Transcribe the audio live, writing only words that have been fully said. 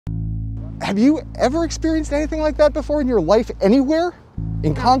Have you ever experienced anything like that before in your life anywhere?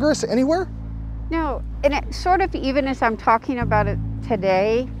 In Congress, anywhere? No, and it sort of, even as I'm talking about it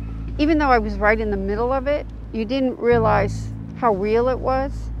today, even though I was right in the middle of it, you didn't realize how real it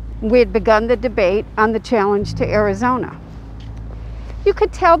was. We had begun the debate on the challenge to Arizona. You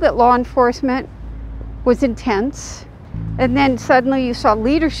could tell that law enforcement was intense, and then suddenly you saw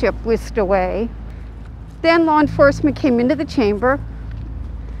leadership whisked away. Then law enforcement came into the chamber.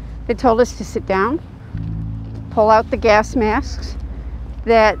 They told us to sit down, pull out the gas masks,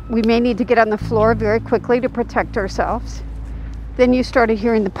 that we may need to get on the floor very quickly to protect ourselves. Then you started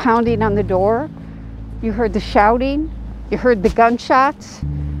hearing the pounding on the door. You heard the shouting. You heard the gunshots.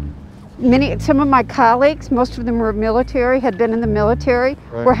 Some of my colleagues, most of them were military, had been in the military,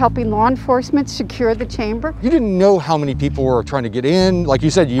 right, were helping law enforcement secure the chamber. You didn't know how many people were trying to get in, like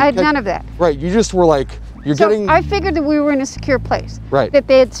you said. I had none of that. Right, you just were like, I figured that we were in a secure place. Right. That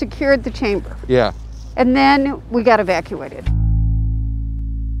they had secured the chamber. Yeah. And then we got evacuated.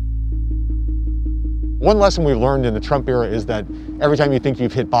 One lesson we learned in the Trump era is that every time you think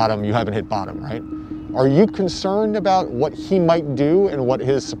you've hit bottom, you haven't hit bottom, right? Are you concerned about what he might do and what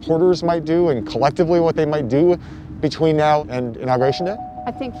his supporters might do and collectively what they might do between now and Inauguration Day?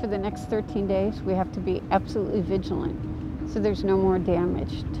 I think for the next 13 days, we have to be absolutely vigilant so there's no more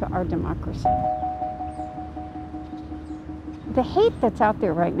damage to our democracy. The hate that's out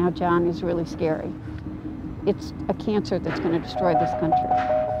there right now, John, is really scary. It's a cancer that's going to destroy this country.